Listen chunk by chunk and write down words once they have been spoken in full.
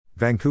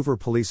Vancouver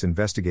police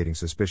investigating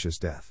suspicious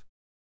death.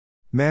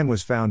 Man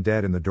was found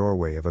dead in the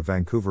doorway of a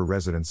Vancouver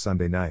residence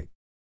Sunday night.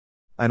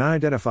 An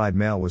unidentified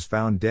male was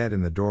found dead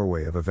in the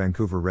doorway of a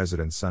Vancouver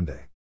residence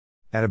Sunday.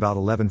 At about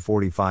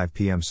 11:45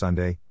 p.m.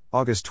 Sunday,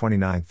 August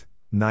 29,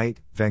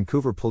 night,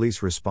 Vancouver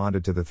police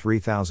responded to the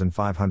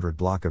 3500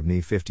 block of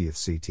NE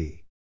 50th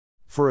CT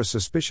for a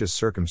suspicious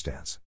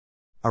circumstance.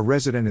 A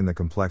resident in the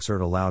complex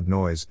heard a loud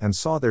noise and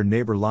saw their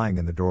neighbor lying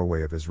in the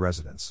doorway of his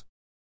residence.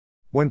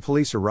 When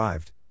police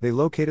arrived, they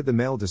located the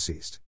male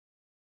deceased.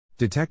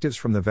 Detectives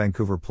from the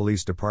Vancouver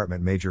Police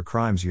Department Major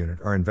Crimes Unit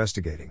are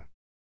investigating.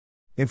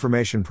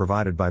 Information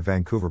provided by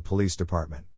Vancouver Police Department.